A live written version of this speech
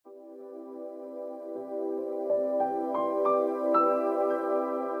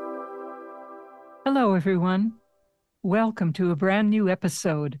Hello, everyone. Welcome to a brand new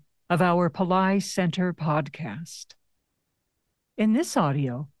episode of our Pillai Center podcast. In this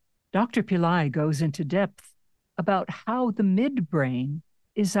audio, Dr. Pillai goes into depth about how the midbrain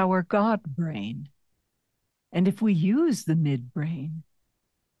is our God brain. And if we use the midbrain,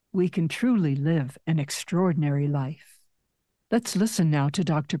 we can truly live an extraordinary life. Let's listen now to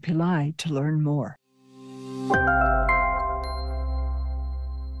Dr. Pillai to learn more.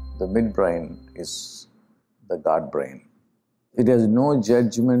 The midbrain is the God brain. It has no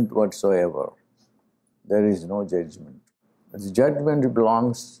judgment whatsoever. There is no judgment. The judgment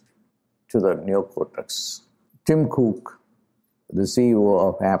belongs to the neocortex. Tim Cook, the CEO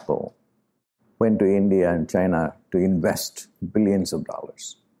of Apple, went to India and China to invest billions of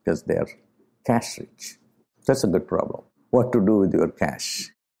dollars because they are cash rich. That's a good problem. What to do with your cash,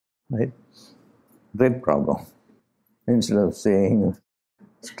 right? Great problem. Instead of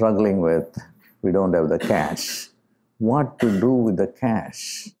struggling with, we don't have the cash, what to do with the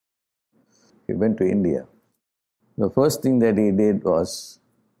cash? He went to India. The first thing that he did was,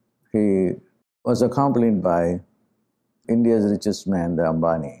 he was accompanied by India's richest man, the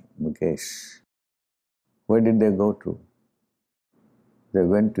Ambani, Mukesh. Where did they go to? They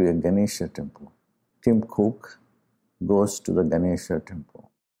went to a Ganesha temple. Tim Cook goes to the Ganesha temple.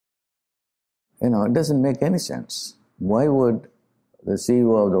 It doesn't make any sense. Why would the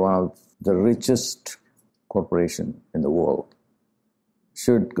CEO of one of the richest corporation in the world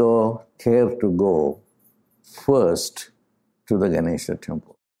should care to go first to the Ganesha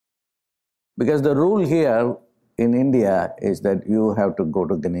temple? Because the rule here in India is that you have to go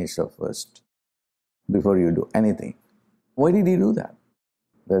to Ganesha first before you do anything. Why did he do that?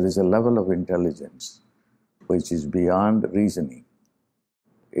 There is a level of intelligence which is beyond reasoning.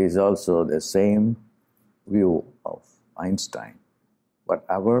 Is also the same view of Einstein.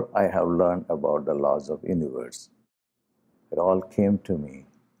 Whatever I have learned about the laws of the universe, it all came to me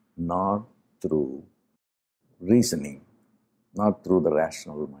not through reasoning, not through the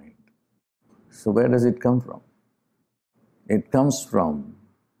rational mind. So where does it come from? It comes from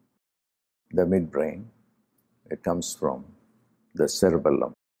the midbrain. It comes from the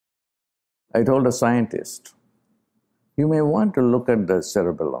cerebellum. I told a scientist, you may want to look at the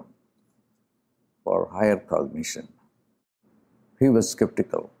cerebellum for higher cognition. He was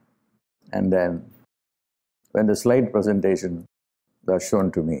skeptical. And then when the slide presentation was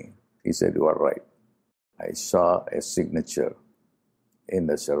shown to me, he said, you are right. I saw a signature in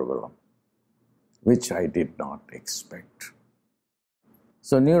the cerebellum, which I did not expect.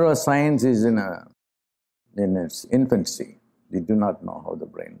 So neuroscience is in its infancy. We do not know how the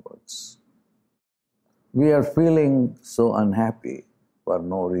brain works. We are feeling so unhappy for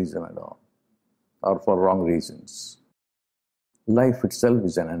no reason at all, or for wrong reasons. Life itself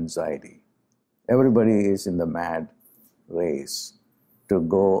is an anxiety. Everybody is in the mad race to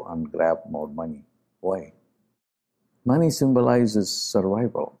go and grab more money. Why? Money symbolizes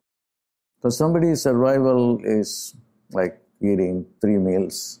survival. For somebody, survival is like eating 3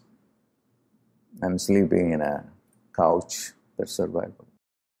 meals and sleeping in a couch. That's survival.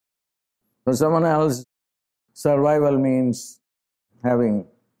 For someone else, survival means having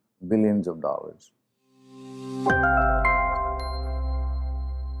billions of dollars.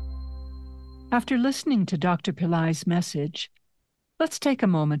 After listening to Dr. Pillai's message, let's take a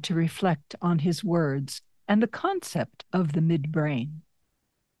moment to reflect on his words and the concept of the midbrain.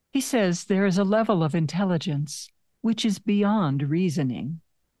 He says there is a level of intelligence which is beyond reasoning.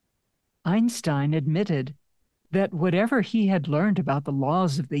 Einstein admitted that whatever he had learned about the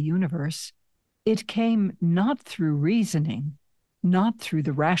laws of the universe, it came not through reasoning, not through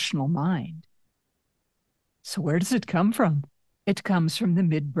the rational mind. So where does it come from? It comes from the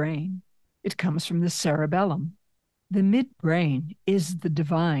midbrain. It comes from the cerebellum. The midbrain is the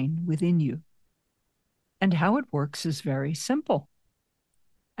divine within you. And how it works is very simple.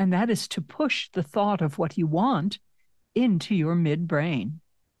 And that is to push the thought of what you want into your midbrain.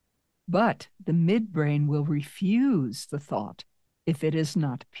 But the midbrain will refuse the thought if it is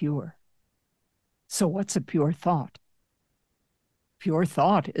not pure. So what's a pure thought? Pure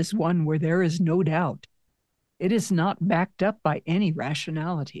thought is one where there is no doubt. It is not backed up by any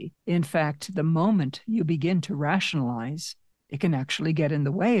rationality. In fact, the moment you begin to rationalize, it can actually get in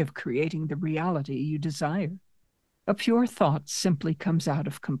the way of creating the reality you desire. A pure thought simply comes out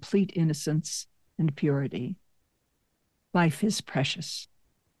of complete innocence and purity. Life is precious,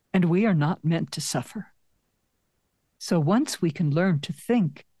 and we are not meant to suffer. So once we can learn to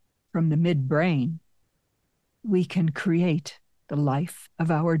think from the midbrain, we can create the life of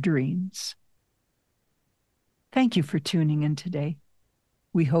our dreams. Thank you for tuning in today.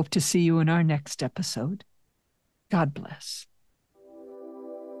 We hope to see you in our next episode. God bless.